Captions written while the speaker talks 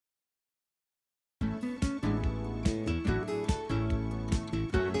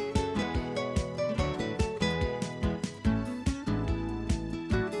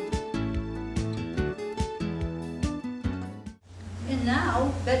in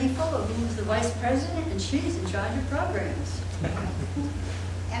now Betty Fuller, who's the vice president, and she's in charge of programs.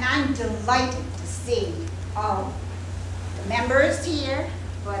 And I'm delighted to see all the members here,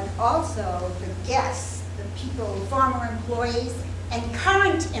 but also the guests, the people, former employees and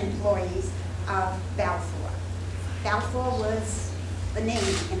current employees of Balfour. Balfour was the name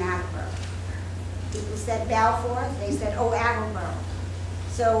in Attleboro. People said Balfour, they said, oh, Attleboro.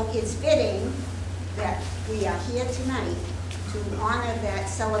 So it's fitting that we are here tonight to honor that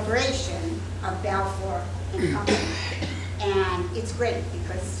celebration of Balfour and Company. And it's great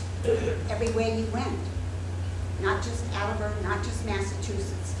because everywhere you went, not just Attleboro, not just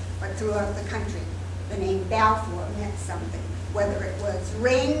Massachusetts, but throughout the country, the name Balfour meant something, whether it was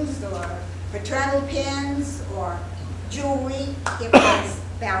rings or fraternal pins or jewelry, it was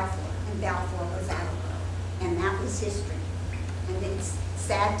Balfour, and Balfour was Attleboro, and that was history. And it's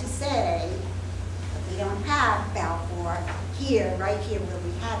sad to say that we don't have Balfour here, right here where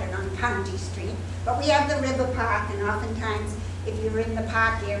we had it on County Street, but we have the River Park, and oftentimes if you're in the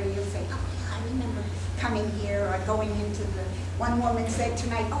park area, you'll say, oh yeah, I remember coming here or going into the, one woman said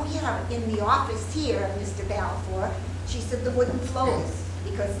tonight, oh yeah, in the office here of Mr. Balfour, she said the wooden floors,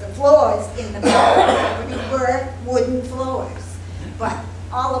 because the floors in the Balfour were wooden floors. But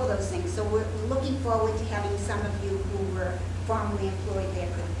all of those things. So we're looking forward to having some of you who were formerly employed there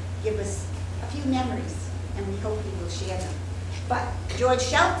could give us a few memories, and we hope you will share them. But George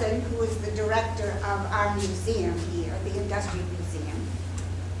Shelton, who is the director of our museum here, the Industrial Museum,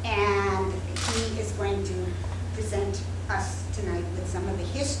 and he is going to present us tonight with some of the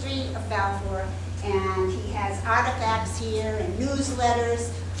history of Balfour, and he has artifacts here and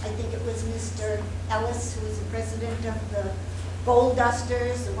newsletters. I think it was Mr. Ellis, who is the president of the Gold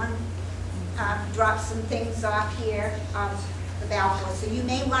Dusters, the one dropped some things off here of the Balfour. So you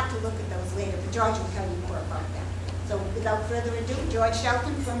may want to look at those later, but George will tell you more about that. So without further ado, George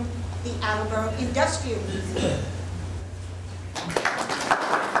Shelton from the Attleboro Industrial Museum.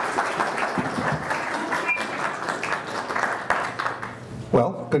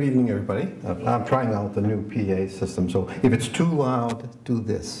 Well, good evening, everybody. I'm trying out the new PA system, so if it's too loud, do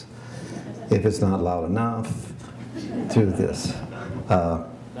this. If it's not loud enough, do this.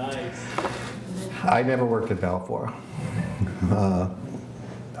 Nice. I never worked at Balfour.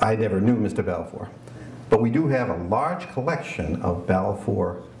 I never knew Mr. Balfour. But we do have a large collection of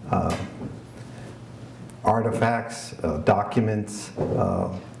Balfour artifacts, documents,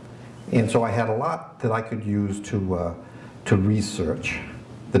 and so I had a lot that I could use to research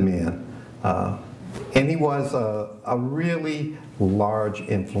the man. And he was a really large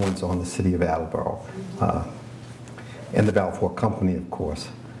influence on the city of Attleboro, and the Balfour Company, of course.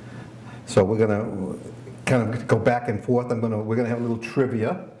 So we're going to kind of go back and forth. We're going to have a little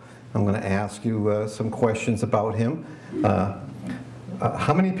trivia. I'm going to ask you some questions about him.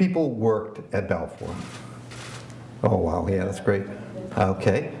 How many people worked at Balfour? Oh wow, yeah, that's great.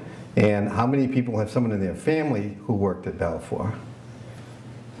 Okay. And how many people have someone in their family who worked at Balfour?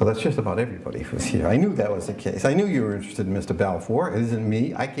 Well, that's just about everybody who's here. I knew that was the case. I knew you were interested in Mr. Balfour. It isn't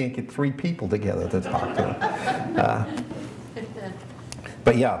me. I can't get 3 people together to talk to him.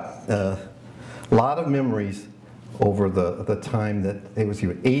 But yeah, a lot of memories over the time that he was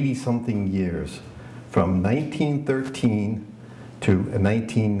here, 80-something years, from 1913 to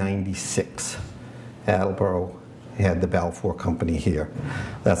 1996. Attleboro had the Balfour Company here.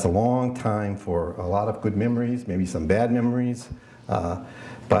 That's a long time for a lot of good memories, maybe some bad memories,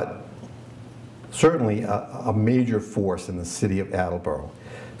 but certainly a major force in the city of Attleboro.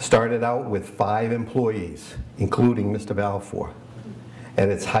 Started out with 5 employees, including Mr. Balfour. At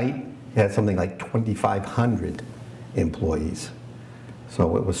its height, it had something like 2,500 employees.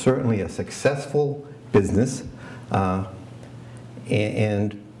 So it was certainly a successful business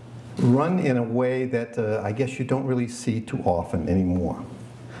and run in a way that I guess you don't really see too often anymore.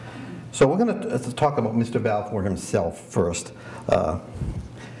 So we're going to talk about Mr. Balfour himself first.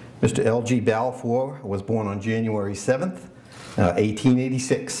 Mr. L.G. Balfour was born on January 7th,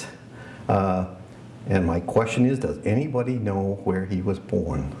 1886. And my question is, does anybody know where he was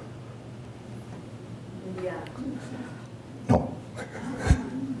born? Yeah. No.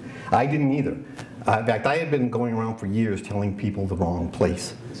 I didn't either. In fact, I had been going around for years telling people the wrong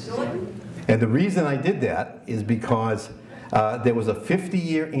place. And the reason I did that is because there was a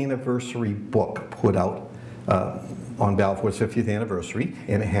 50-year anniversary book put out on Balfour's 50th anniversary,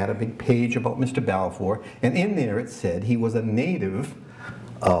 and it had a big page about Mr. Balfour, and in there it said he was a native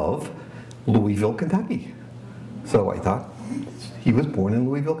of Louisville, Kentucky. So I thought, he was born in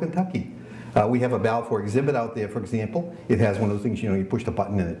Louisville, Kentucky. We have a Balfour exhibit out there, for example. It has one of those things, you know, you push the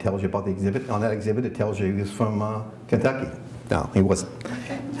button and it tells you about the exhibit. On that exhibit, it tells you he was from Kentucky. No, he wasn't.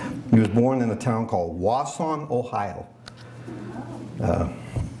 He was born in a town called Wausau, Ohio.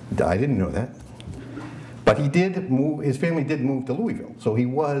 I didn't know that. But he did move, his family did move to Louisville. So he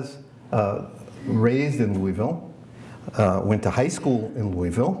was raised in Louisville, went to high school in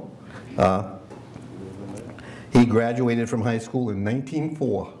Louisville. He graduated from high school in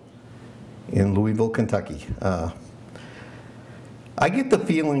 1904 in Louisville, Kentucky. I get the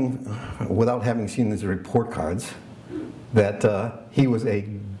feeling, without having seen his report cards, that he was a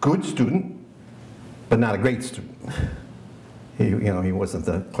good student, but not a great student. He wasn't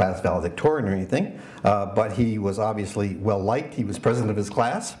the class valedictorian or anything, but he was obviously well-liked. He was president of his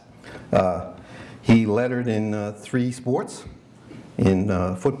class. He lettered in 3 sports, in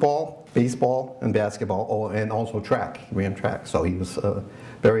football, baseball, and basketball, and also track. He ran track, so he was a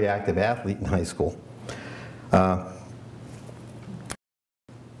very active athlete in high school. Let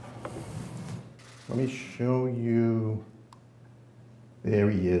me show you.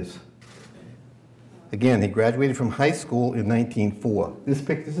 There he is. Again, he graduated from high school in 1904. This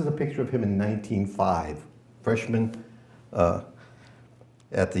is a picture of him in 1905, freshman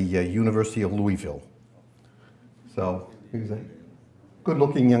at the University of Louisville. So he's a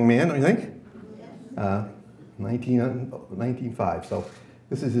good-looking young man, don't you think? 1905. So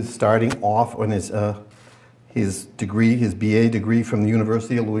this is his starting off on his degree, his BA degree from the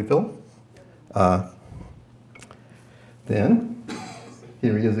University of Louisville. Then,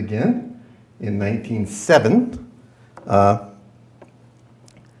 here he is again in 1907. And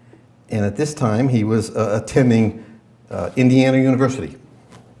at this time, he was attending Indiana University.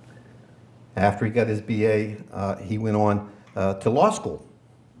 After he got his BA, he went on to law school.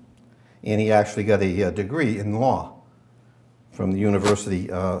 And he actually got a degree in law from the University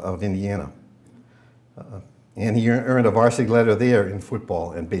of Indiana. And he earned a varsity letter there in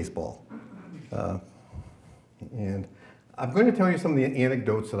football and baseball. And I'm going to tell you some of the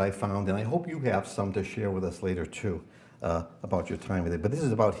anecdotes that I found, and I hope you have some to share with us later too about your time with it. But this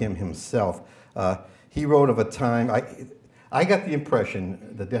is about him himself. He wrote of a time, I got the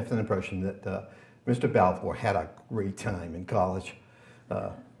impression, the definite impression that Mr. Balfour had a great time in college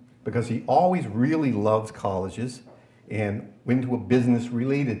because he always really loved colleges and went into a business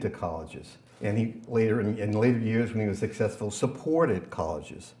related to colleges. And he in later years when he was successful, supported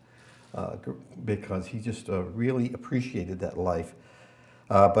colleges. Because he just really appreciated that life.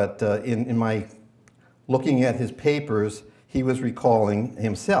 But in my looking at his papers, he was recalling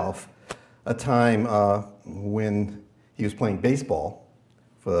himself a time when he was playing baseball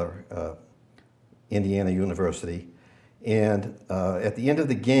for Indiana University. And at the end of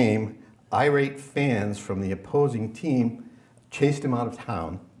the game, irate fans from the opposing team chased him out of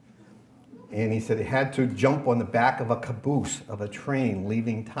town. And he said he had to jump on the back of a caboose of a train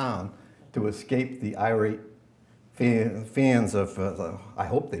leaving town to escape the irate fans of, I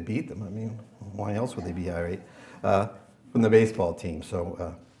hope they beat them. I mean, why else would they be irate? From the baseball team.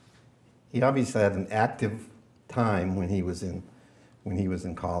 So he obviously had an active time when he was in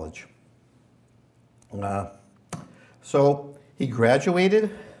college. So he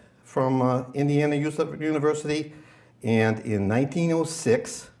graduated from Indiana University, and in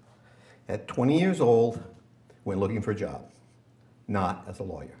 1906, at 20 years old, went looking for a job, not as a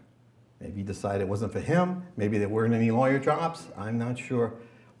lawyer. Maybe he decided it wasn't for him. Maybe there weren't any lawyer jobs. I'm not sure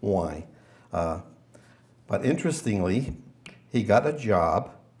why. But interestingly, he got a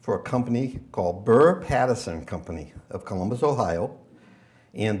job for a company called Burr-Patterson Company of Columbus, Ohio,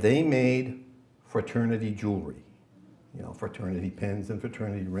 and they made fraternity jewelry. You know, fraternity pins and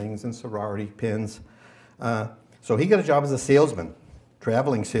fraternity rings and sorority pins. So he got a job as a salesman,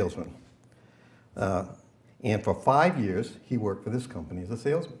 traveling salesman. And for 5 years, he worked for this company as a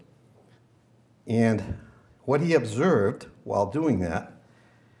salesman. And what he observed while doing that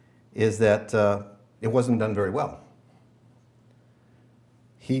is that it wasn't done very well.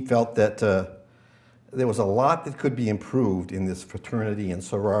 He felt that there was a lot that could be improved in this fraternity and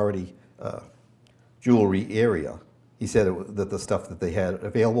sorority jewelry area. He said that the stuff that they had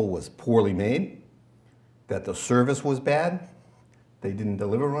available was poorly made, that the service was bad, they didn't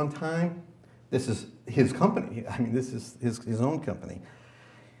deliver on time. This is his company. I mean, this is his own company.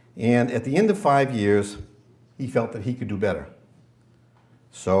 And at the end of 5 years, he felt that he could do better.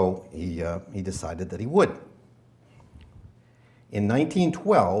 So he decided that he would. In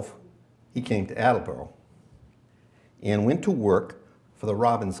 1912, he came to Attleboro and went to work for the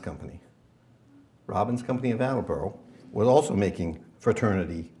Robbins Company. Robbins Company of Attleboro was also making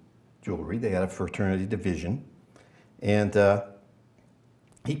fraternity jewelry. They had a fraternity division. And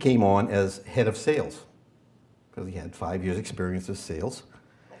he came on as head of sales because he had 5 years' experience of sales.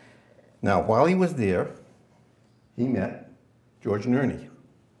 Now, while he was there, he met George Nerney,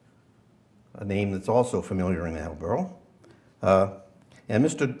 a name that's also familiar in Attleboro. And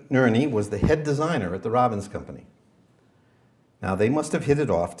Mr. Nerney was the head designer at the Robbins Company. Now, they must have hit it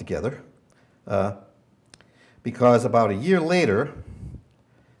off together because about a year later,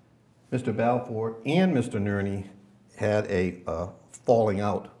 Mr. Balfour and Mr. Nerney had a falling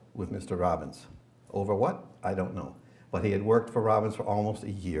out with Mr. Robbins. Over what? I don't know. But he had worked for Robbins for almost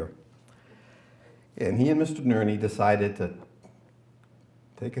a year. And he and Mr. Nerney decided to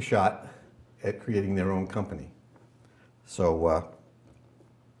take a shot at creating their own company. So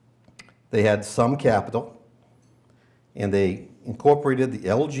they had some capital, and they incorporated the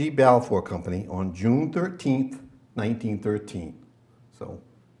L.G. Balfour Company on June 13th, 1913. So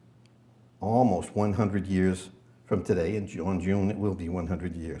almost 100 years from today, and on June it will be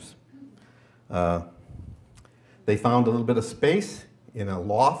 100 years. They found a little bit of space in a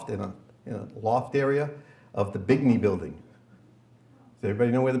loft, in a loft area of the Bigney building. Does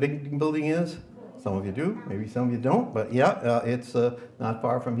everybody know where the Bigney building is? Some of you do, maybe some of you don't, but yeah, it's not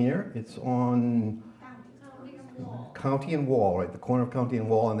far from here. It's on County and Wall, right, the corner of County and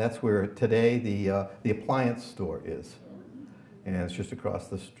Wall, and that's where today the appliance store is. And it's just across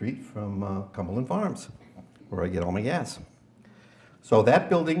the street from Cumberland Farms, where I get all my gas. So that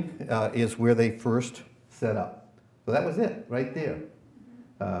building is where they first set up. So that was it, right there.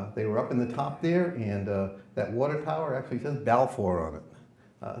 They were up in the top there, and that water tower actually says Balfour on it.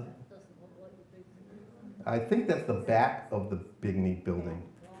 I think that's the back of the Bigney building.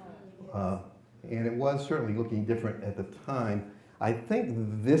 And it was certainly looking different at the time. I think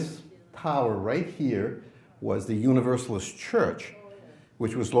this tower right here was the Universalist Church,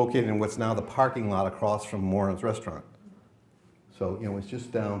 which was located in what's now the parking lot across from Moran's Restaurant. So, you know, it's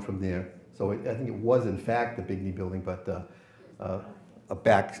just down from there. So I think it was, in fact, the Bigney building, but a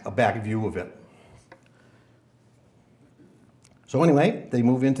back view of it. So anyway, they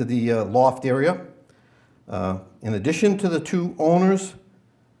move into the loft area. In addition to the two owners,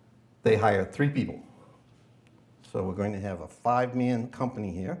 they hired 3 people. So we're going to have a 5-man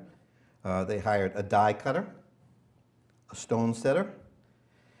company here. They hired a die cutter, a stone setter,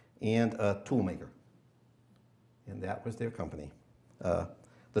 and a tool maker. And that was their company.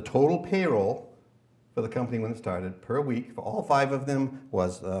 The total payroll for the company when it started per week for all 5 of them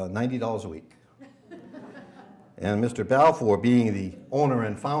was $90 a week. And Mr. Balfour, being the owner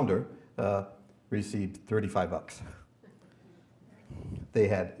and founder, received $35. They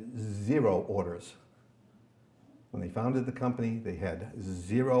had 0 orders. When they founded the company, they had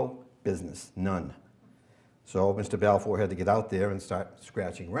 0 business, none. So Mr. Balfour had to get out there and start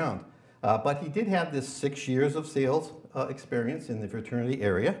scratching around. But he did have this 6 years of sales experience in the fraternity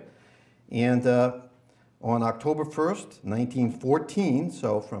area. And on October 1st, 1914,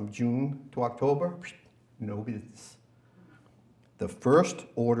 so from June to October, no business. The first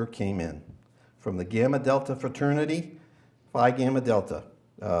order came in from the Gamma Delta fraternity. Phi Gamma Delta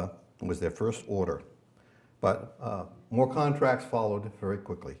was their first order. But more contracts followed very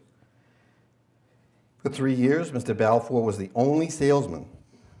quickly. For 3 years, Mr. Balfour was the only salesman.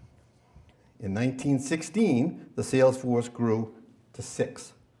 In 1916, the sales force grew to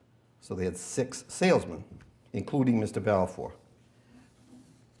 6. So they had 6 salesmen, including Mr. Balfour.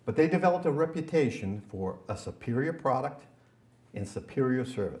 But they developed a reputation for a superior product and superior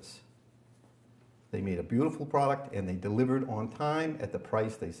service. They made a beautiful product, and they delivered on time at the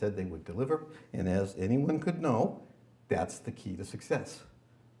price they said they would deliver. And as anyone could know, that's the key to success,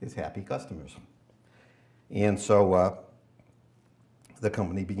 is happy customers. And so the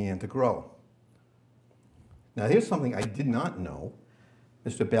company began to grow. Now, here's something I did not know.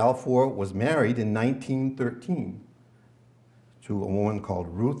 Mr. Balfour was married in 1913 to a woman called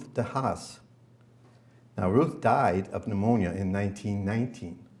Ruth DeHaas. Now, Ruth died of pneumonia in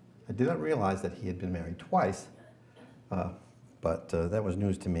 1919. I did not realize that he had been married twice, but that was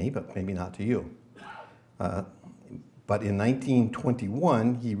news to me, but maybe not to you. But in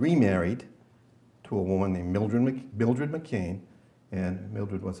 1921, he remarried to a woman named Mildred McCain, and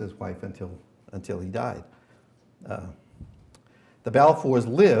Mildred was his wife until he died. The Balfours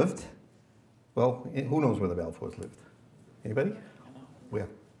lived, well, who knows where the Balfours lived? Anybody? Where?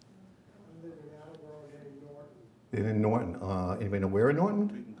 They live in Norton. Anybody know where in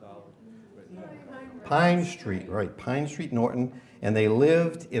Norton? Pine Street, right, Pine Street, Norton, and they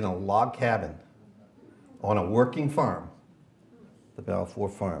lived in a log cabin on a working farm, the Balfour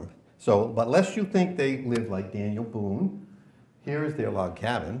farm. So, but lest you think they lived like Daniel Boone, here is their log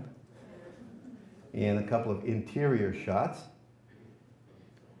cabin and a couple of interior shots.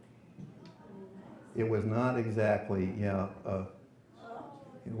 It was not exactly,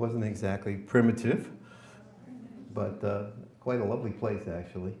 it wasn't exactly primitive, but quite a lovely place,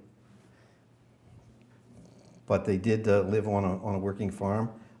 actually. But they did live on a working farm.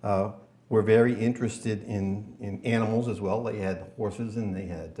 Were very interested in animals as well. They had horses and they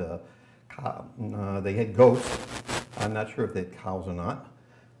had goats. I'm not sure if they had cows or not,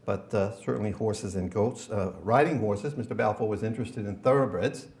 but certainly horses and goats. Riding horses, Mr. Balfour was interested in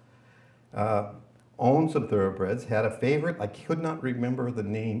thoroughbreds. Owned some thoroughbreds, had a favorite. I could not remember the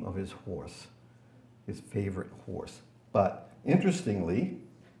name of his horse, his favorite horse. But interestingly,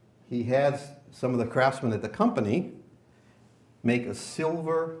 he had some of the craftsmen at the company make a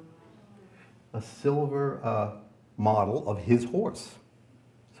silver model of his horse.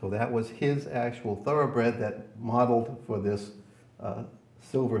 So that was his actual thoroughbred that modeled for this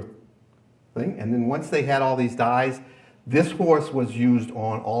silver thing. And then once they had all these dies, this horse was used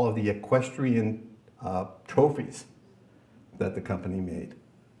on all of the equestrian trophies that the company made.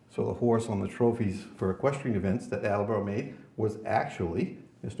 So the horse on the trophies for equestrian events that Attleboro made was actually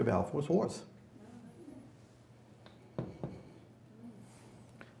Mr. Balfour's horse.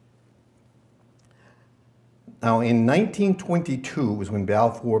 Now in 1922 was when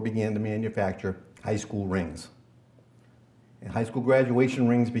Balfour began to manufacture high school rings. And high school graduation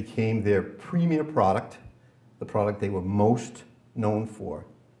rings became their premier product. The product they were most known for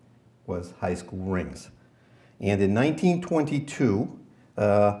was high school rings. And in 1922,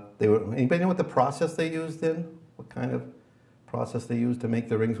 anybody know what the process they used then? What kind of process they used to make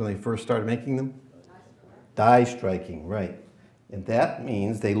the rings when they first started making them? Die striking, right. And that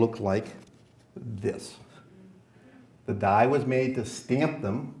means they look like this. The die was made to stamp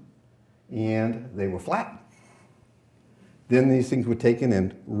them, and they were flat. Then these things were taken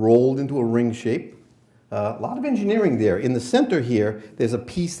and rolled into a ring shape. A lot of engineering there. In the center here, there's a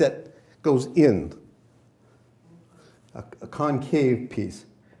piece that goes in, a concave piece,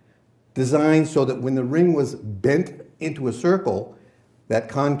 designed so that when the ring was bent into a circle, that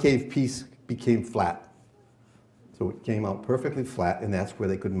concave piece became flat. So it came out perfectly flat, and that's where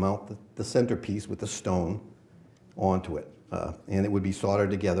they could mount the centerpiece with the stone onto it. And it would be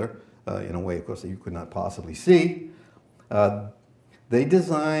soldered together in a way, of course, that you could not possibly see. They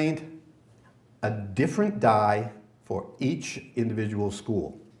designed a different die for each individual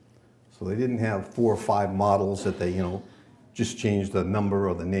school. So they didn't have 4 or 5 models that they, just changed the number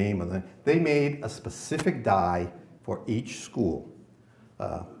or the name. They made a specific die for each school.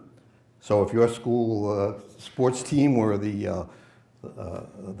 So if your school sports team were the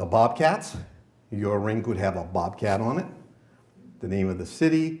Bobcats, your ring could have a Bobcat on it, the name of the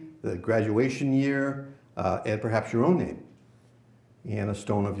city, the graduation year, and perhaps your own name, and a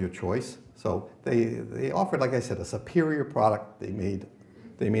stone of your choice. So they offered, like I said, a superior product. They made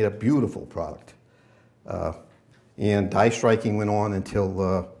a beautiful product. And die striking went on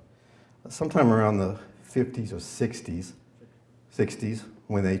until sometime around the 50s or 60s,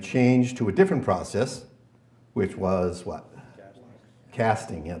 when they changed to a different process, which was what?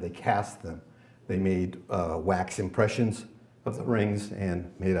 Casting. Yeah, they cast them. They made wax impressions of the rings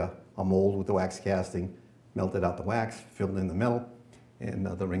and made a mold with the wax casting, melted out the wax, filled in the metal, and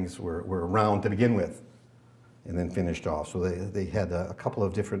the rings were round to begin with, and then finished off. So they had a couple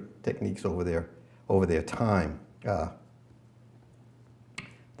of different techniques over their time.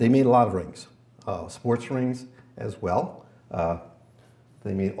 They made a lot of rings, sports rings as well.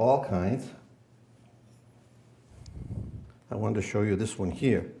 They made all kinds. I wanted to show you this one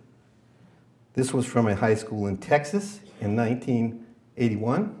here. This was from a high school in Texas in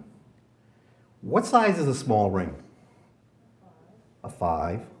 1981. What size is a small ring? A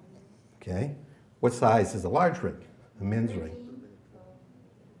 5. Okay. What size is a large ring? A men's ring.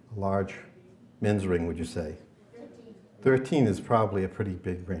 A large men's ring, would you say? 13 is probably a pretty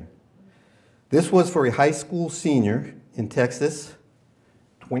big ring. This was for a high school senior in Texas,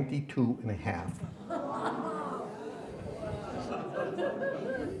 22 and a half.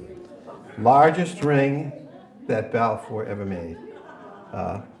 Largest ring that Balfour ever made.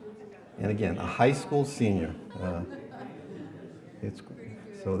 And again, a high school senior.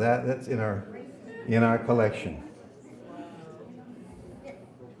 So that's in our collection.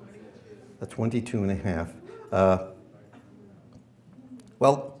 A 22 and a half.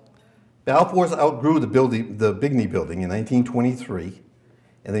 Well, Balfour's outgrew the Bigney building in 1923,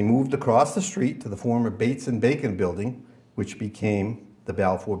 and they moved across the street to the former Bates and Bacon building, which became the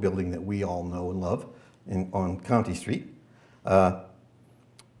Balfour building that we all know and love on County Street. That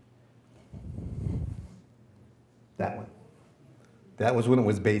one. That was when it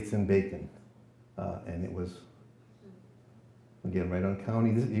was Bates and Bacon. And it was, again, right on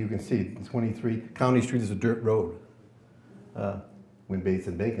County. You can see 23. County Street is a dirt road when Bates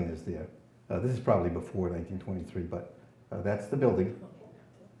and Bacon is there. This is probably before 1923, but That's the building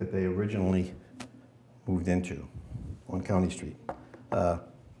that they originally moved into on County Street.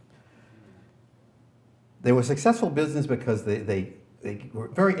 They were a successful business because they were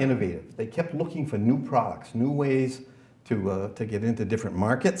very innovative. They kept looking for new products, new ways to get into different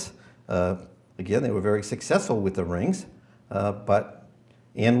markets. Again, they were very successful with the rings,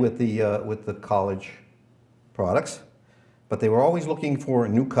 and with the college products, but they were always looking for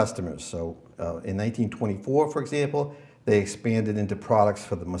new customers. So in 1924, for example, they expanded into products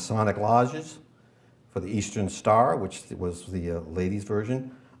for the Masonic lodges, for the Eastern Star, which was the ladies'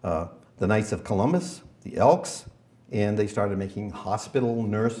 version, the Knights of Columbus, the Elks, and they started making hospital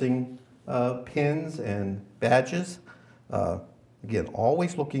nursing pins and badges. Again,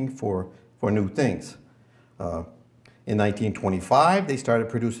 always looking for new things. In 1925, they started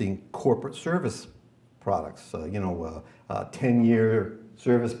producing corporate service products, 10-year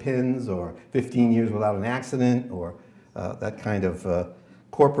service pins or 15 years without an accident, or that kind of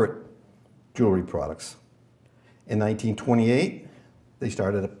corporate jewelry products. In 1928, they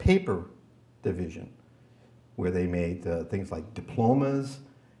started a paper division where they made things like diplomas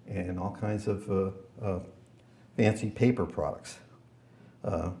and all kinds of fancy paper products.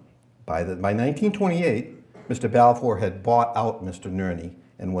 By 1928, Mr. Balfour had bought out Mr. Nerney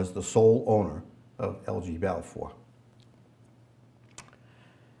and was the sole owner of L.G. Balfour.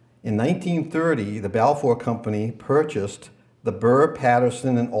 In 1930, the Balfour Company purchased the Burr,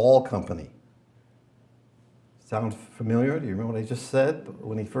 Patterson, and All Company. Sound familiar? Do you remember what I just said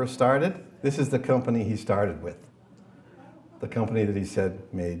when he first started? This is the company he started with. The company that he said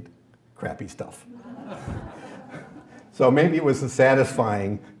made crappy stuff. So maybe it was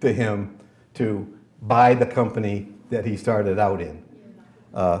satisfying to him to buy the company that he started out in,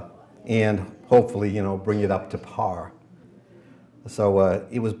 and hopefully, bring it up to par. So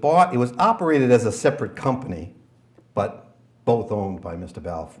it was operated as a separate company, but both owned by Mr.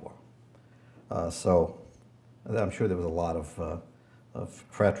 Balfour. So I'm sure there was a lot of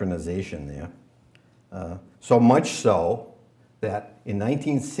fraternization there. So much so that in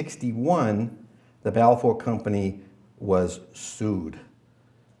 1961, the Balfour Company was sued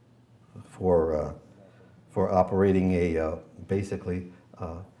for operating basically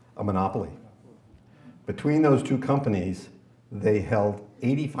a monopoly. Between those two companies, they held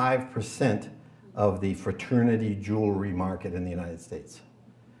 85% of the fraternity jewelry market in the United States.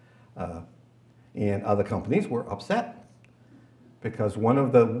 And other companies were upset because one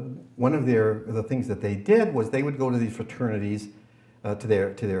of the things that they did was they would go to these fraternities, to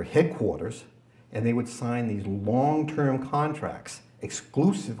their headquarters, and they would sign these long-term contracts,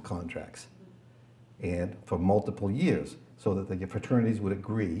 exclusive contracts, and for multiple years, so that the fraternities would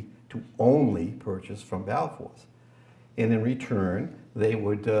agree to only purchase from Balfour's. And in return, they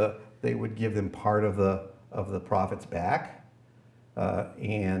would give them part of the profits back,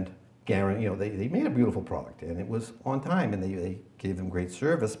 and guarantee, they made a beautiful product, and it was on time, and they gave them great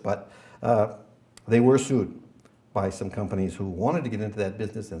service, but they were sued by some companies who wanted to get into that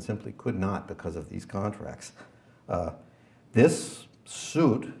business and simply could not because of these contracts. This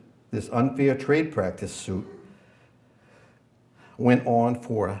suit, this unfair trade practice suit, went on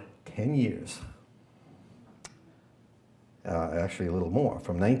for 10 years. Actually a little more,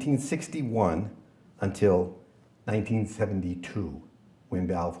 from 1961 until 1972, when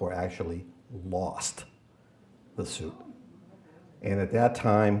Balfour actually lost the suit. And at that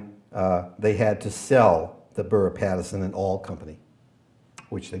time, they had to sell the Burr, Patterson, and All Company,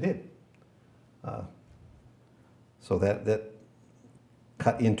 which they did. So that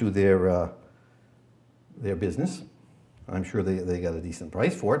cut into their business. I'm sure they got a decent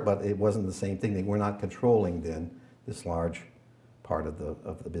price for it, but it wasn't the same thing. They were not controlling then this large part of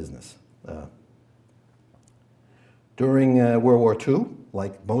the business. During World War II,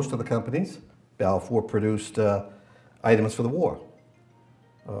 like most of the companies, Balfour produced items for the war.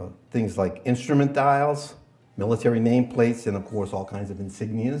 Things like instrument dials, military nameplates, and of course all kinds of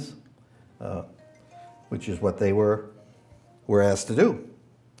insignias, which is what they were asked to do.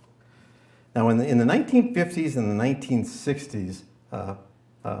 Now in the 1950s and the 1960s,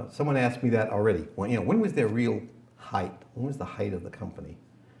 someone asked me that already. When was their real height? When was the height of the company?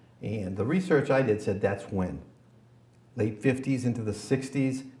 And the research I did said that's when. Late 50s into the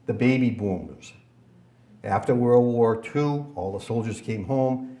 60s, the baby boomers. After World War II, all the soldiers came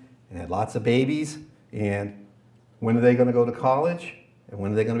home and had lots of babies, and when are they going to go to college? And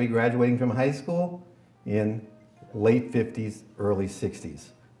when are they going to be graduating from high school? In late 50s, early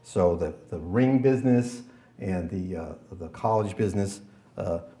 60s. So the ring business and the college business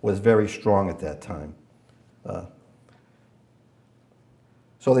was very strong at that time.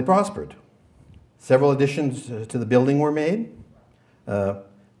 So they prospered. Several additions to the building were made. The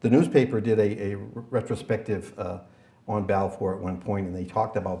newspaper did a retrospective on Balfour at one point, and they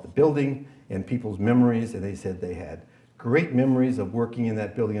talked about the building and people's memories, and they said they had great memories of working in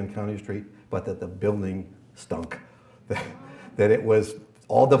that building on County Street, but that the building stunk. That it was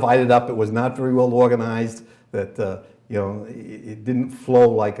all divided up, it was not very well organized, that you know, it didn't flow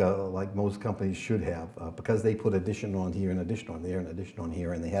like most companies should have, because they put addition on here and addition on there and addition on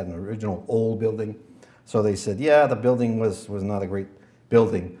here, and they had an original old building. So they said, yeah, the building was not a great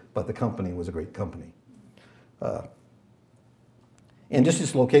building, but the company was a great company. And just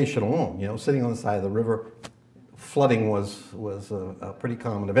its location alone, you know, sitting on the side of the river, flooding was a pretty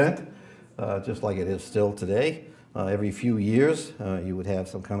common event, just like it is still today. Every few years, you would have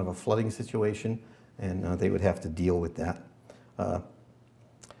some kind of a flooding situation, and they would have to deal with that.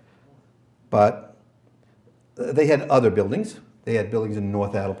 But they had other buildings. They had buildings in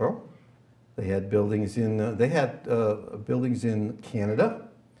North Attleboro. They had buildings in buildings in Canada,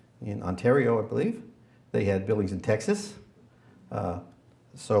 in Ontario, I believe. They had buildings in Texas.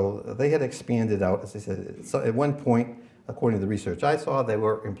 So they had expanded out, as I said. So at one point, according to the research I saw, they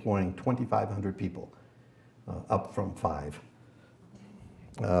were employing 2,500 people, up from 5.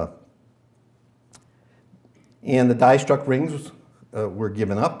 And the die-struck rings were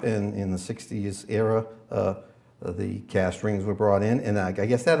given up, and in the 60s era, the cast rings were brought in, and I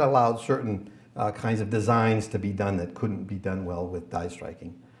guess that allowed certain kinds of designs to be done that couldn't be done well with die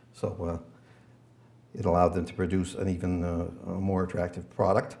striking. So it allowed them to produce an even more attractive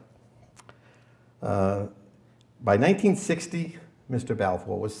product. By 1960, Mr.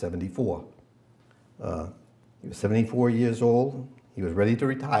 Balfour was 74. He was 74 years old. He was ready to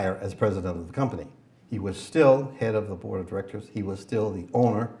retire as president of the company. He was still head of the board of directors. He was still the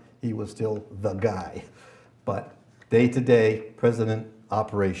owner. He was still the guy. But day-to-day president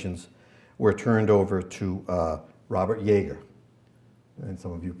operations were turned over to Robert Yeager. And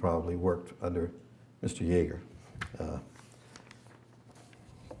some of you probably worked under Mr. Yeager.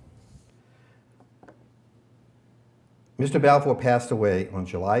 Mr. Balfour passed away on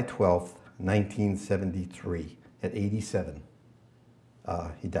July 12th, 1973, at 87.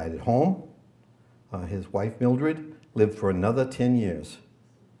 He died at home. His wife, Mildred, lived for another 10 years.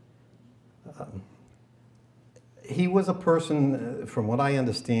 He was a person, from what I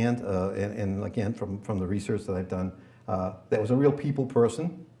understand, and again, from the research that I've done, that was a real people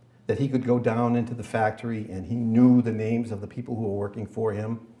person, that he could go down into the factory and he knew the names of the people who were working for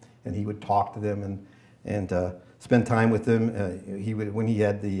him, and he would talk to them and spend time with them. He would, when he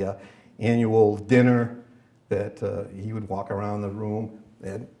had the annual dinner, that he would walk around the room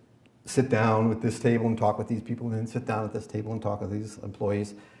and sit down with this table and talk with these people, and then sit down at this table and talk with these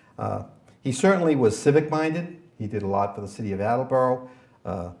employees. He certainly was civic-minded. He did a lot for the city of Attleboro.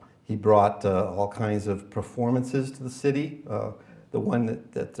 He brought all kinds of performances to the city. The one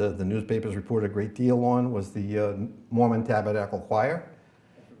that the newspapers reported a great deal on was the Mormon Tabernacle Choir,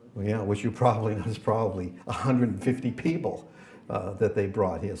 which you probably know is probably 150 people that they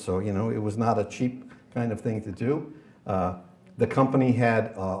brought here. So, you know, it was not a cheap kind of thing to do. The company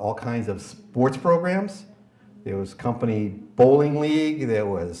had all kinds of sports programs. There was company bowling league, there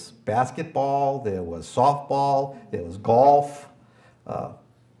was basketball, there was softball, there was golf.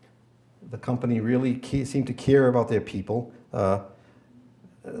 The company really seemed to care about their people.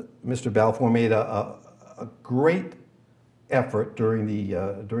 Mr. Balfour made a great effort during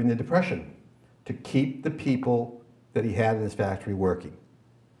the Depression to keep the people that he had in his factory working,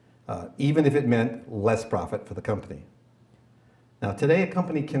 even if it meant less profit for the company. Now today a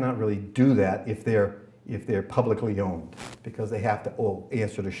company cannot really do that if they're publicly owned, because they have to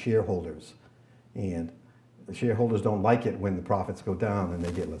answer to shareholders, and the shareholders don't like it when the profits go down and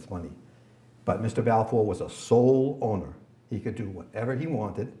they get less money. But Mr. Balfour was a sole owner. He could do whatever he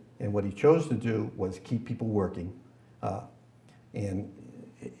wanted, and what he chose to do was keep people working, and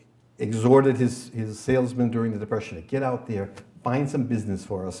exhorted his salesmen during the Depression to get out there, find some business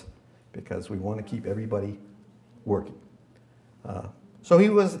for us, because we want to keep everybody working. So he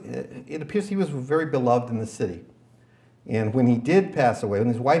was, it appears he was very beloved in the city. And when he did pass away, when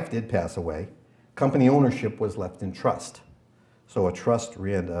his wife did pass away, company ownership was left in trust. So a trust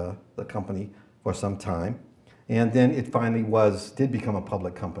ran the company for some time. And then it finally did become a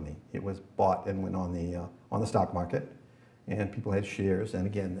public company. It was bought and went on the stock market, and people had shares. And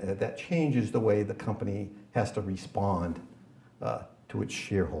again, that changes the way the company has to respond to its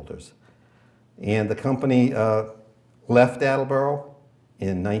shareholders. And the company left Attleboro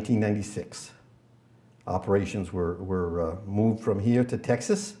in 1996. Operations were moved from here to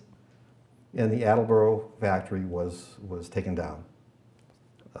Texas, and the Attleboro factory was taken down.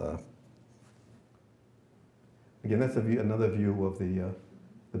 Again, that's a view, another view of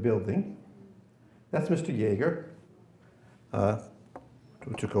the building. That's Mr. Yeager.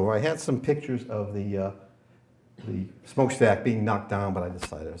 Who took over. I had some pictures of the smokestack being knocked down, but I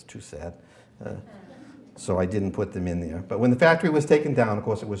decided it was too sad. So I didn't put them in there. But when the factory was taken down, of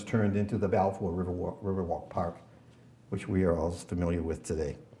course, it was turned into the Balfour Riverwalk Park, which we are all familiar with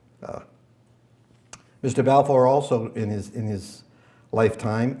today. Mr. Balfour also, in his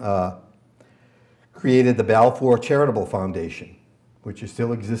lifetime, created the Balfour Charitable Foundation, which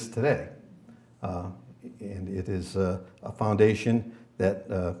still exists today. And it is a foundation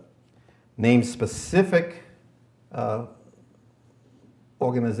that names specific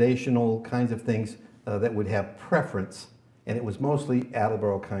organizational kinds of things that would have preference, and it was mostly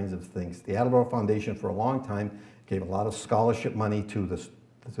Attleboro kinds of things. The Attleboro Foundation for a long time gave a lot of scholarship money to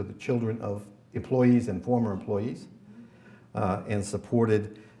the children of employees and former employees, and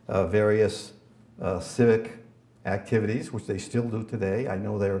supported various civic activities, which they still do today. I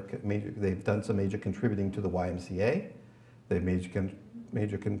know they've done some major contributing to the YMCA. They've made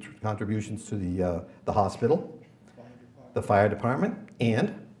major contributions to the hospital, the fire department,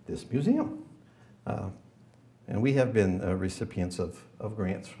 and this museum. And we have been recipients of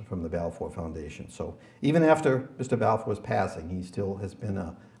grants from the Balfour Foundation. So even after Mr. Balfour's passing, he still has been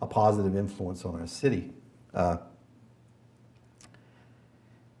a positive influence on our city.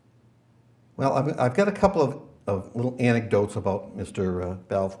 Well, I've got a couple of little anecdotes about Mr.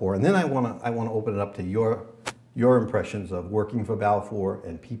 Balfour, and then I want to open it up to your impressions of working for Balfour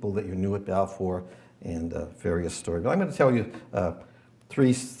and people that you knew at Balfour and various stories. But I'm going to tell you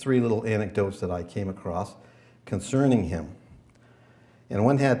three little anecdotes that I came across concerning him. And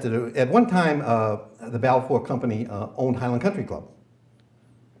one had to do, at one time, the Balfour Company owned Highland Country Club.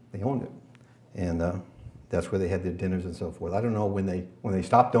 They owned it. And that's where they had their dinners and so forth. I don't know when they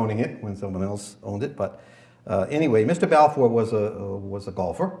stopped owning it, when someone else owned it, but anyway, Mr. Balfour was a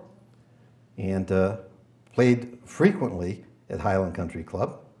golfer and played frequently at Highland Country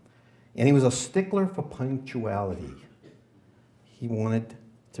Club. And he was a stickler for punctuality. He wanted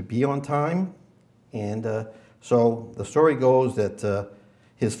to be on time, and so the story goes that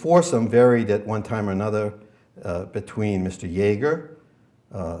his foursome varied at one time or another between Mr. Yeager,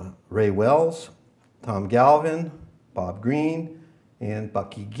 Ray Wells, Tom Galvin, Bob Green, and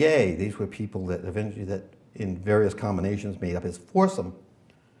Bucky Gay. These were people that eventually, in various combinations, made up his foursome.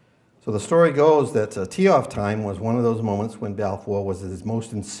 So the story goes that tee-off time was one of those moments when Balfour was his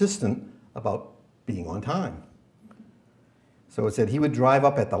most insistent about being on time. So it said he would drive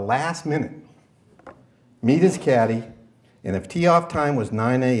up at the last minute, meet his caddy, and if tee-off time was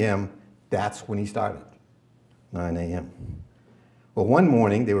 9 a.m., that's when he started, 9 a.m. Well, one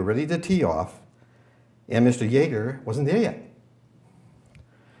morning, they were ready to tee off, and Mr. Yeager wasn't there yet.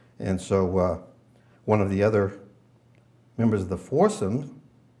 And so one of the other members of the foursome,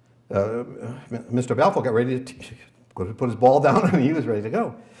 Mr. Balfour, got ready to put his ball down, and he was ready to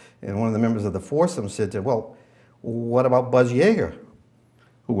go. And one of the members of the foursome said, well, what about Buzz Yeager,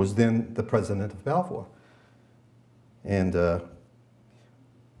 who was then the president of Balfour? And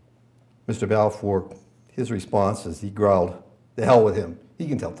Mr. Balfour, his response is, he growled, "The hell with him, he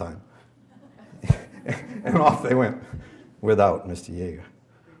can tell time." And off they went without Mr. Yeager.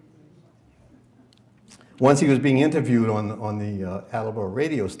 Once he was being interviewed on the Attleboro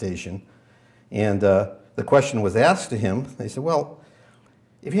radio station, and the question was asked to him. They said, well,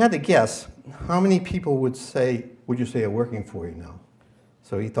 if you had to guess, how many people would you say are working for you now?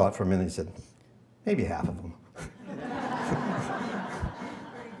 So he thought for a minute. He said, maybe half of them.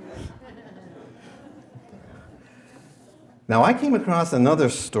 Now, I came across another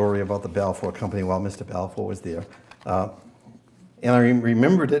story about the Balfour Company while Mr. Balfour was there. And I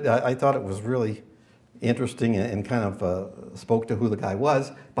remembered it. I thought it was really interesting and kind of spoke to who the guy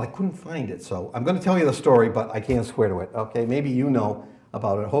was, but I couldn't find it. So I'm going to tell you the story, but I can't swear to it. Okay, maybe you know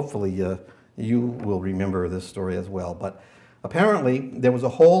about it. Hopefully you will remember this story as well. But apparently there was a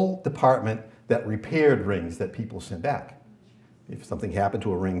whole department that repaired rings that people sent back. If something happened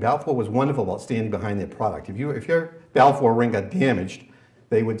to a ring, Balfour was wonderful about standing behind their product. If your Balfour ring got damaged,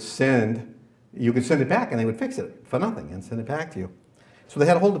 you could send it back and they would fix it for nothing and send it back to you. So they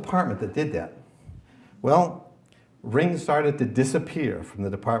had a whole department that did that. Well, rings started to disappear from the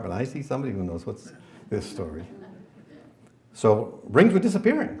department. I see somebody who knows what's this story. So rings were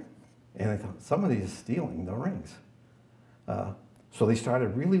disappearing. And I thought, somebody is stealing the rings. So they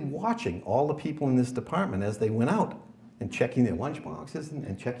started really watching all the people in this department as they went out and checking their lunch boxes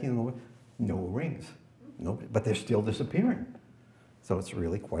and checking them over. No rings. Nobody, but they're still disappearing. So it's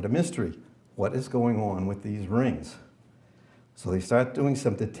really quite a mystery. What is going on with these rings? So they start doing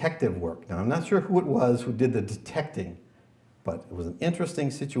some detective work. Now, I'm not sure who it was who did the detecting, but it was an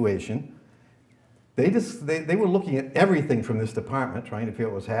interesting situation. They were looking at everything from this department, trying to figure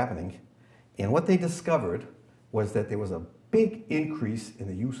out what was happening. And what they discovered was that there was a big increase in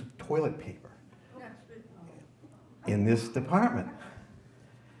the use of toilet paper in this department.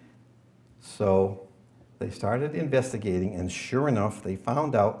 So they started investigating, and sure enough, they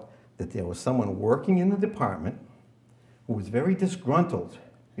found out that there was someone working in the department who was very disgruntled.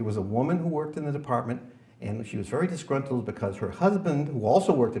 It was a woman who worked in the department, and she was very disgruntled because her husband, who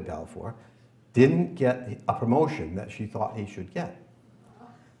also worked at Balfour, didn't get a promotion that she thought he should get.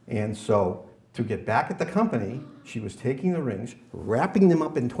 And so, to get back at the company, she was taking the rings, wrapping them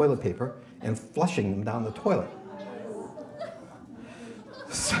up in toilet paper, and flushing them down the toilet.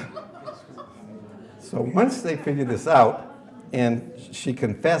 So once they figured this out, and she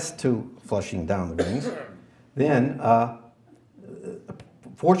confessed to flushing down the rings, then,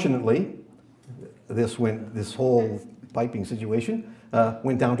 fortunately, this whole piping situation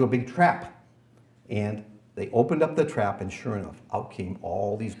went down to a big trap. And they opened up the trap, and sure enough, out came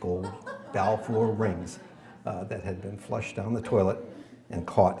all these gold Balfour rings that had been flushed down the toilet and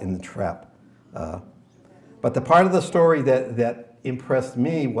caught in the trap. But the part of the story that impressed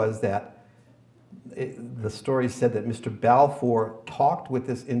me was that the story said that Mr. Balfour talked with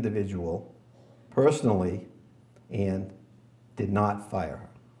this individual personally and did not fire her.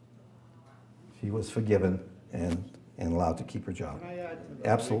 She was forgiven and allowed to keep her job. Can I add to that?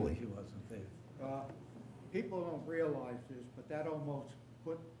 Absolutely. People don't realize this, but that almost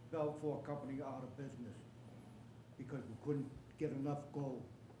put Balfour Company out of business because we couldn't get enough gold.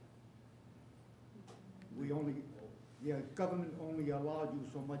 The government only allowed you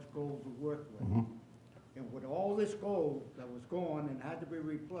so much gold to work with. Mm-hmm. And with all this gold that was gone and had to be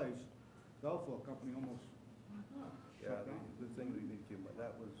replaced, Balfour Company almost Yeah, shut down. the thing we need to keep in mind,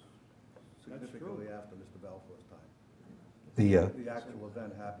 that was significantly after Mr. Balfour's time. The actual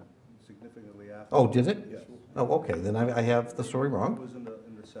event happened significantly after. Oh, did it? Yes. Oh, okay, then I have the story It wrong. was in the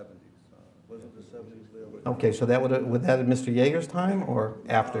 70s. Wasn't the 70s there? with- Okay, so that would that have Mr. Yeager's time or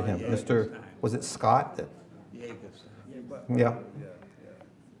after him? Mr. Was it Scott? Yeah. Yeah.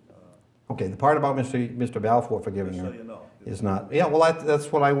 Okay, the part about Mr. Balfour forgiving Just so her you know. is not. Yeah, well,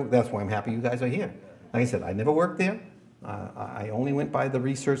 that's why I'm happy you guys are here. Like I said, I never worked there. I only went by the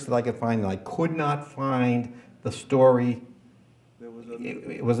research that I could find, and I could not find the story. There was a.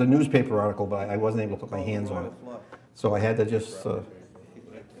 It was a newspaper article, but I wasn't able to put my hands on it. So I had to just,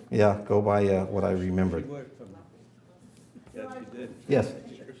 go by what I remembered. Yes, you did. Yes.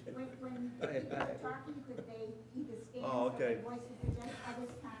 When talking, could they either stand Oh, for okay. the voice of the judge, others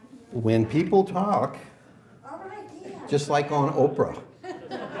can't hear? When people talk, All right, yeah. just like on Oprah,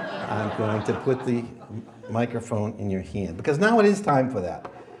 I'm going to put the microphone in your hand, because now it is time for that.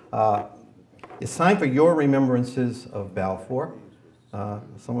 It's time for your remembrances of Balfour.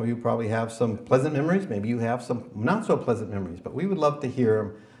 Some of you probably have some pleasant memories. Maybe you have some not so pleasant memories, but we would love to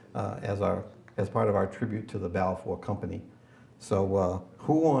hear them as part of our tribute to the Balfour Company. So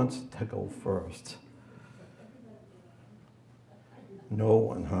who wants to go first? No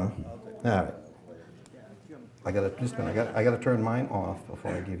one, huh? All right. I gotta turn mine off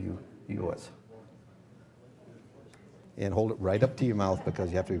before I give you yours. And hold it right up to your mouth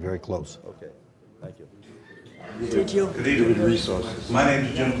because you have to be very close. Okay, thank you. Did you? Good evening. My name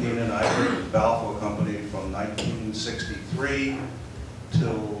is Jim Keenan. I worked at Balfour Company from 1963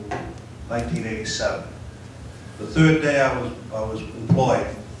 till 1987. The third day I was employed.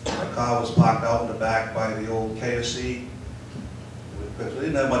 My car was parked out in the back by the old KSC because we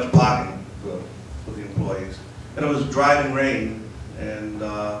didn't have much parking for the employees. And it was driving rain, and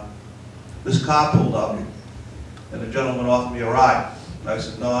this car pulled up, and the gentleman offered me a ride. And I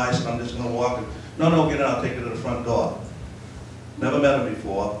said, no, I'm just going to walk. No, get in, I'll take you to the front door. Never met him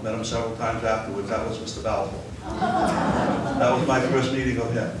before, met him several times afterwards. That was Mr. Balfour. That was my first meeting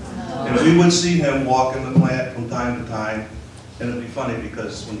of him. And we would see him walk in the plant from time to time, and it'd be funny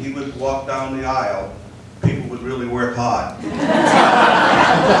because when he would walk down the aisle, people would really work hard.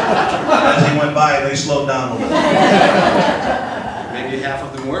 As he went by, they slowed down a little. Maybe half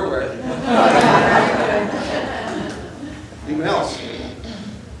of them were working. Anyone else?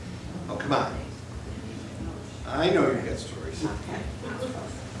 Oh, come on. I know you got stories.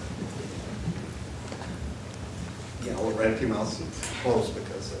 Yeah, hold it right up to your mouth and close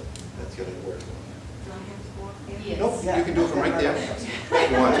because that's the other word. Yes. Nope, you can do it from right there.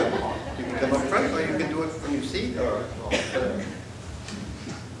 If you want to. You can come up front or you can do it from your seat or.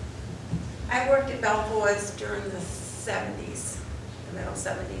 I worked at Balfour's during the 70s, the middle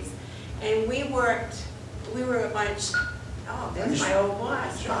 70s, and we were a bunch Oh, that's my old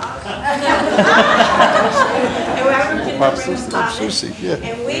boss, Bob. And I worked in the ring department,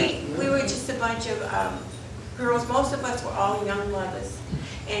 and we were just a bunch of girls. Most of us were all young mothers,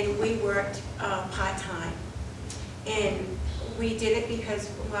 and we worked part-time. And we did it because,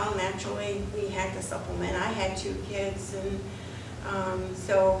 well, naturally, we had to supplement. I had 2 kids, and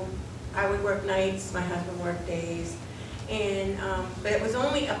so I would work nights, my husband worked days. And, but it was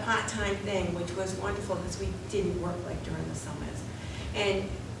only a part-time thing, which was wonderful because we didn't work like during the summers. And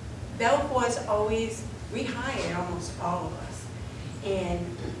Balfour's always rehired almost all of us.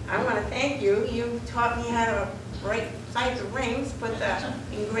 And I want to thank you. You taught me how to size the rings,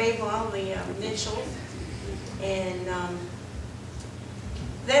 engrave all the initials. And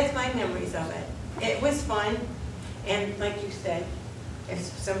that's my memories of it. It was fun. And like you said, if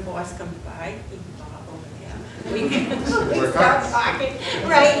some boss comes by, he can Bob over there. We start talking.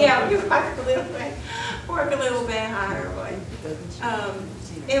 Right, yeah, we work a little bit harder, but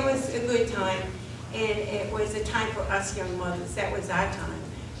it was a good time. And it was a time for us young mothers. That was our time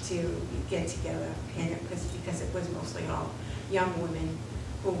to get together, and because it was mostly all young women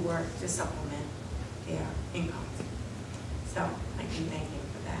who worked to supplement their income. So I can thank you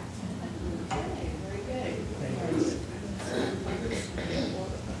for that. Okay, very good.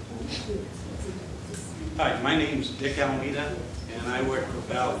 Hi, my name's Dick Almeida, and I worked for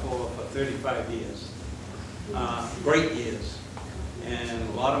Balfour for 35 years. Great years. And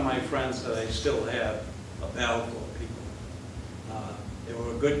a lot of my friends that I still have are Balfour people. They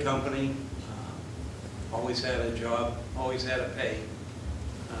were a good company, always had a job, always had a pay.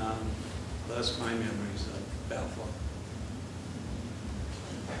 That's my memories of Balfour.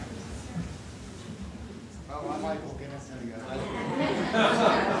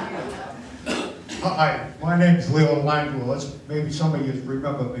 Hi, my name is Leo Langwell. Maybe some of you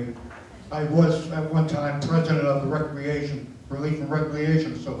remember me. I was at one time president of the Relief and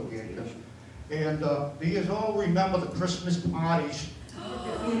Recreation Association. And do you all remember the Christmas parties?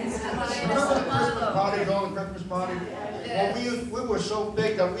 Parties, all the Christmas parties? Well, we were so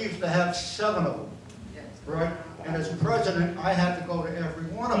big that we used to have 7 of them, right? And as president, I had to go to every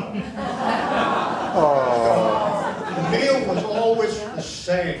one of them. The meal was always the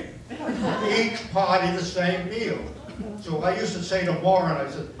same. Each party the same meal. So I used to say to Warren, I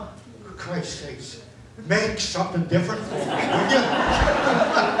said, for Christ's sakes, make something different for me, will you?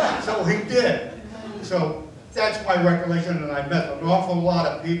 So he did. So that's my recollection, and I met an awful lot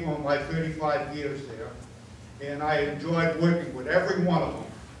of people in my 35 years there. And I enjoyed working with every one of them.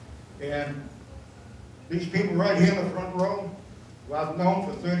 And these people right here in the front row, who I've known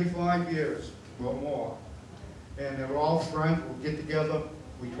for 35 years or more. And they're all friends. We'll get together.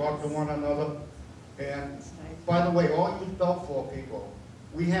 We talk to one another. And by the way, all you Balfour people,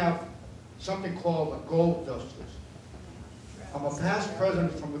 we have something called the Gold Dusters. I'm a past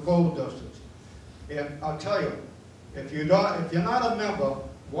president from the Gold Dusters. And I'll tell you, if you're not a member,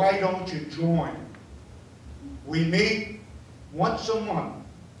 why don't you join? We meet once a month.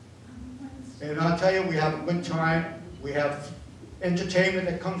 And I'll tell you, we have a good time. We have entertainment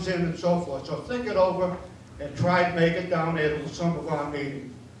that comes in and so forth. So think it over and try and make it down there to some of our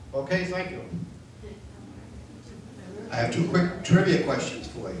meetings. Okay, thank you. I have 2 quick trivia questions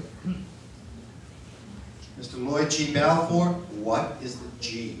for you. Mr. Lloyd G. Balfour, what is the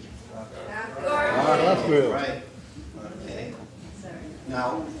G? Right. Okay.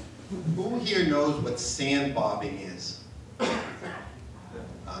 Now, who here knows what sandbobbing is?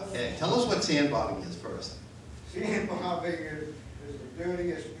 Okay, tell us what sandbobbing is first. Sandbobbing is the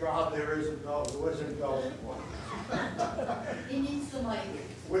dirtiest job there is in Balfour. He needs the mic.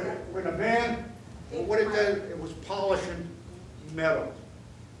 When a man, what it did, it was polishing metal.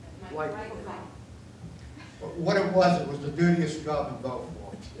 Like, what it was the dirtiest job in Balfour.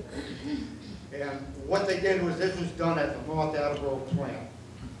 And what they did was, this was done at the North Attleboro plant.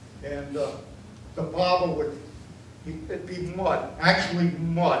 And the barber would, it'd be mud, actually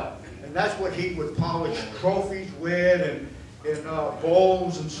mud. And that's what he would polish trophies with and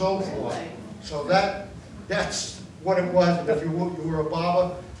bowls and so forth. So that's what it was. And if you were a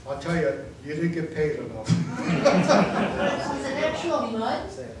barber, I'll tell you, you didn't get paid enough. Was it actual mud?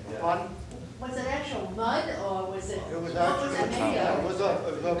 Pardon? Was it actual mud, or was it? It was what was it made of? it was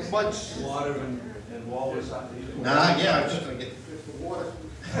a mud. Water and walrus. Nah, yeah, I was just going to get... It's the water.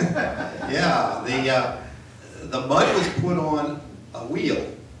 Yeah, the mud was put on a wheel,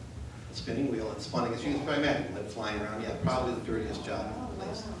 a spinning wheel, and spun. As you can probably imagine, mud flying around. Yeah, probably the dirtiest job in the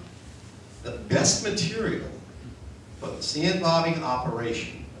place. The best material for the sandbobbing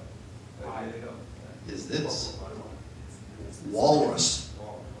operation is this. Walrus.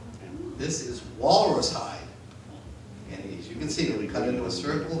 This is walrus hide. And as you can see, they would cut into a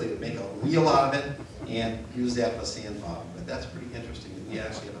circle, they would make a wheel out of it, and use that for sand farming. But that's pretty interesting, that we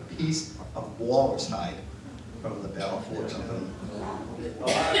actually have a piece of walrus hide from the Balfour company.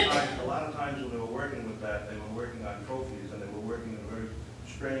 A lot of times when they were working with that, they were working on trophies, and they were working in a very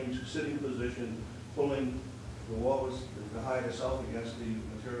strange sitting position, pulling the walrus, the hide itself against the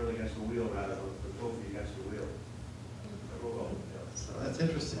material against the wheel, rather, the trophy against the wheel. So that's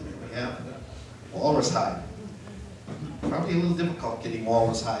interesting. We have walrus hide. Probably a little difficult getting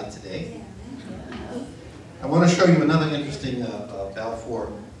walrus hide today. I want to show you another interesting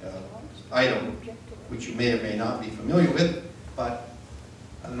Balfour item, which you may or may not be familiar with, but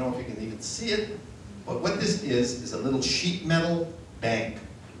I don't know if you can even see it. But what this is a little sheet metal bank.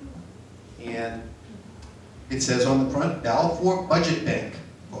 And it says on the front, Balfour Budget Bank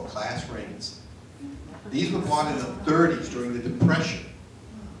for class rings. These were bought in the 30s during the Depression.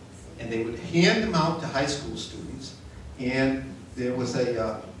 And they would hand them out to high school students. And there was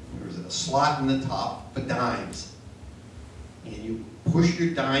a slot in the top for dimes. And you push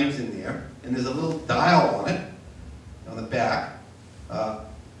your dimes in there, and there's a little dial on it, on the back, that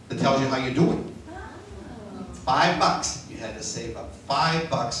tells you how you're doing. $5. You had to save up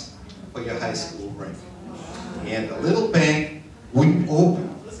 $5 for your high school ring. And the little bank wouldn't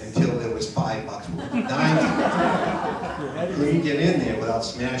open until there was $5 worth of dimes. You couldn't get in there without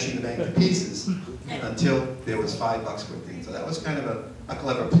smashing the bank to pieces until there was $5 worth of things. So that was kind of a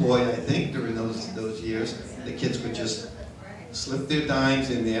clever ploy, I think, during those years. The kids would just slip their dimes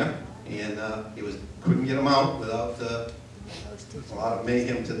in there, and couldn't get them out without a lot of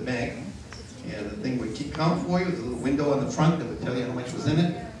mayhem to the bank. And the thing would keep count for you with a little window on the front that would tell you how much was in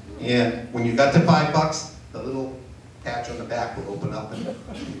it. And when you got to $5, the little patch on the back would open up, and you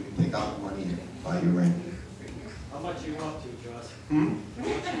could take out the money and buy your ring. How much you want to, Josh?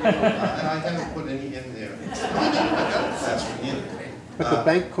 I haven't put any in there. I got a class ring in. But the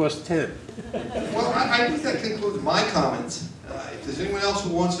bank costs 10. Well, I think that concludes my comments. If there's anyone else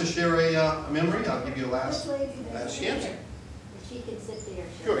who wants to share a memory, I'll give you a last chance. She can sit there.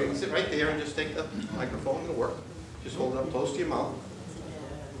 Sure, you can sit right there and just take the microphone, it'll work. Just hold it up close to your mouth.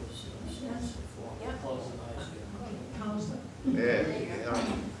 There you go.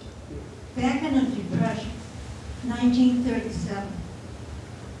 Back in the Depression, 1937,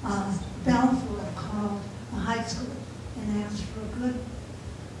 Balfour called a high school and asked for a good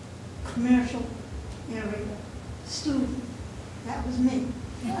commercial area student. That was me.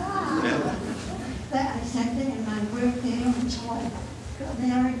 That I sat there and I worked there until I got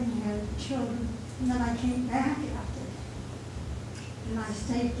married and had children, and then I came back after. And I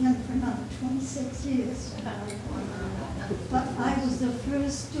stayed again for another 26 years. But I was the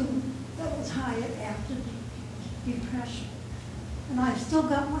first student that was hired after the Depression. And I've still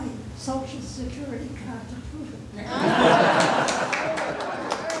got my Social Security card to prove it.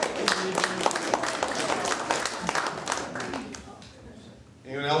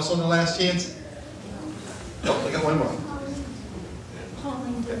 Anyone else on the last chance? Nope, I got one more.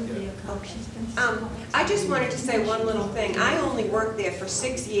 I just wanted to say one little thing. I only worked there for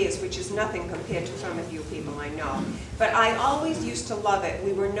 6 years, which is nothing compared to some of you people I know. But I always used to love it.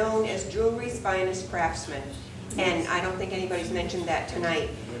 We were known as jewelry's finest craftsmen. And I don't think anybody's mentioned that tonight.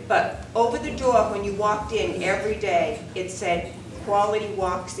 But over the door, when you walked in every day, it said, "Quality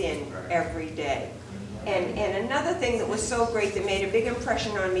walks in every day." And another thing that was so great that made a big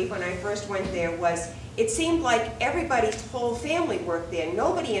impression on me when I first went there was it seemed like everybody's whole family worked there.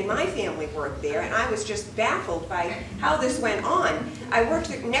 Nobody in my family worked there, and I was just baffled by how this went on. I worked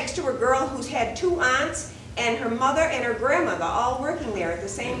next to a girl who's had 2 aunts and her mother and her grandmother all working there at the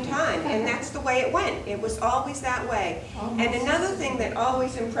same time, and that's the way it went. It was always that way. And another thing that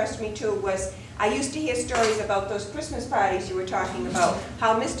always impressed me too was I used to hear stories about those Christmas parties you were talking about,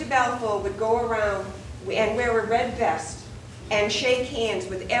 how Mr. Balfour would go around and wear a red vest and shake hands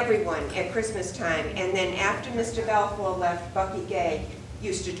with everyone at Christmas time. And then after Mr. Balfour left, Bucky Gay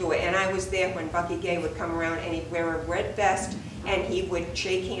used to do it. And I was there when Bucky Gay would come around and he'd wear a red vest and he would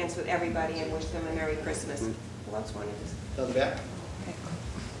shake hands with everybody and wish them a Merry Christmas. Who else wanted this? Down the back. Okay.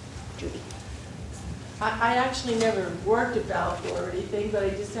 Judy. I actually never worked at Balfour or anything, but I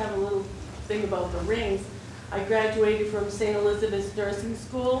just have a little thing about the rings. I graduated from St. Elizabeth's Nursing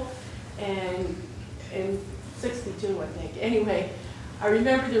School and in 62, I think. Anyway, I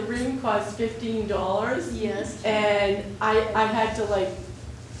remember the ring cost $15. Yes. And I had to like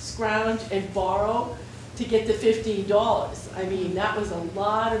scrounge and borrow to get the $15. I mean, that was a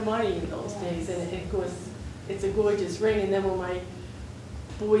lot of money in those days, and of course, it's a gorgeous ring. And then when my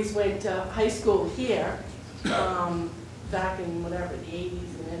boys went to high school here, back in whatever, the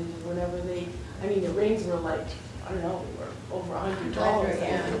 80s, and then whenever I mean, the rings were like, don't know, were over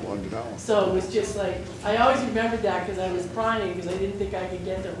 $100. So it was just like, I always remembered that because I was crying because I didn't think I could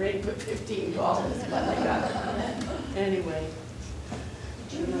get the ring for $15, but I got it. Anyway.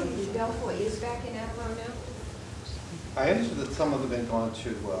 Balfour is back in Attleboro now? I understood that some of them had gone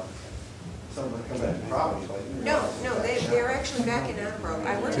to, some of them come back to Providence, right? No, they're actually back in Attleboro.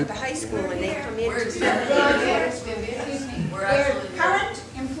 I went to the high school and they come in to Their current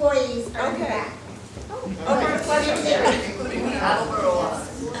employees are back. Oh, my pleasure. Including the Attleboro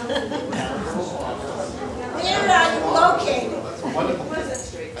office. Where are you located? Wonderful. I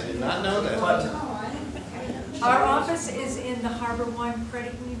did not know that. Our office is in the Harbor One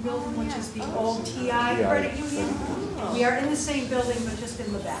Credit Union building, which is the old TI Credit Union. We are in the same building, but just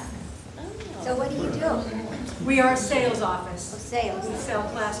in the back. So what do you do? We are a sales office. Oh, sales. We sell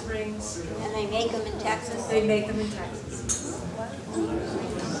class rings. And they make them in Texas? They make them in Texas.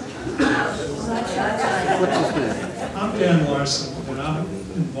 I'm Dan Larson, and I'm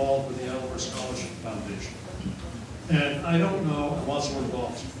involved with the Attleboro Scholarship Foundation. And I don't know, I'm also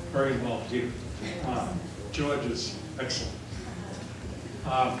involved, very involved here. George is excellent.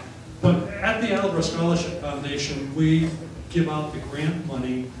 But at the Attleboro Scholarship Foundation, we give out the grant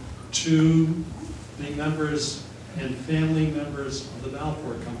money to the members and family members of the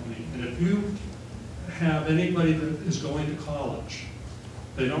Balfour Company. And if you have anybody that is going to college,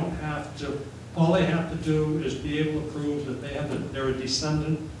 they don't have to, all they have to do is be able to prove that they're a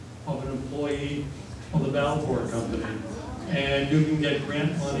descendant of an employee of the Balfour Company, and you can get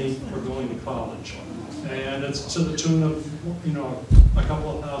grant money for going to college. And it's to the tune of, you know, a couple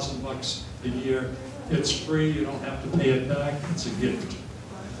of $1,000 a year. It's free, you don't have to pay it back, it's a gift.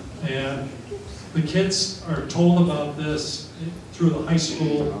 And the kids are told about this through the high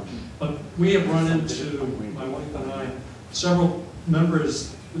school, but we have run into, my wife and I, several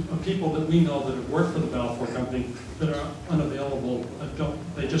members of people that we know that have worked for the Balfour Company that are unavailable,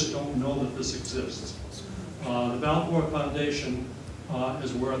 they just don't know that this exists. The Balfour Foundation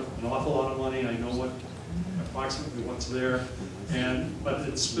is worth an awful lot of money. I know approximately what's there, but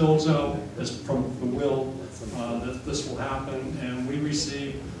it spills out as from the will that this will happen, and we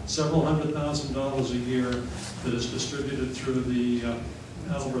receive several $100,000 a year that is distributed through the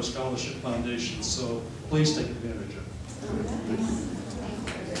Attleboro Scholarship Foundation. So please take advantage of it.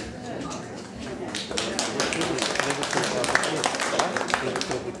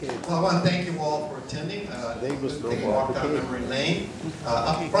 Well, I want to thank you all for attending. Take a walk down memory lane.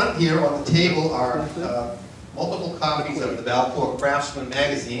 Up front here on the table are multiple copies of the Balfour Craftsman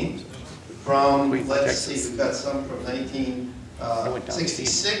magazine from, let's see, we've got some from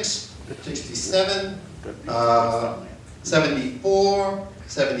 1966, 67, 74,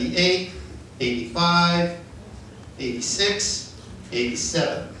 78, 85, 86,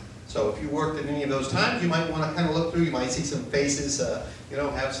 87. So if you worked at any of those times, you might want to kind of look through. You might see some faces, you know,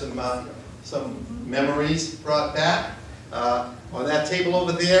 have some memories brought back. On that table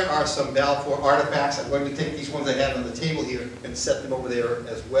over there are some Balfour artifacts. I'm going to take these ones I have on the table here and set them over there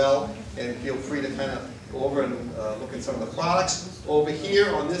as well. And feel free to kind of go over and look at some of the products. Over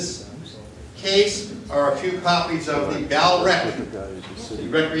here on this case are a few copies of the BalRec, the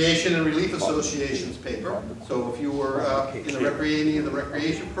Recreation and Relief Association's paper. So if you were in any of the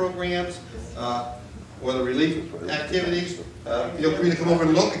recreation programs or the relief activities, feel free to come over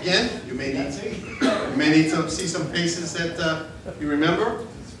and look again. You may need to see some faces that you remember.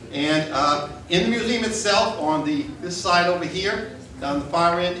 And in the museum itself, on this side over here, down the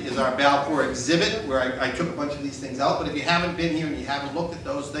far end, is our Balfour exhibit, where I took a bunch of these things out. But if you haven't been here and you haven't looked at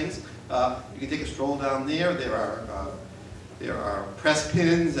those things, you can take a stroll down there. There are press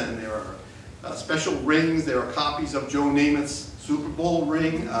pins, and there are special rings. There are copies of Joe Namath's Super Bowl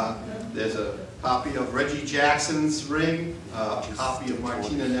ring. There's a copy of Reggie Jackson's ring, a copy of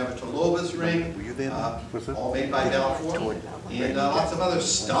Martina Navratilova's ring, all made by Balfour, and lots of other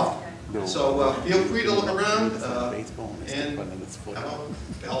stuff. So feel free to look around and have a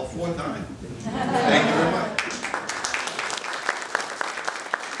Balfour time. Thank you very much.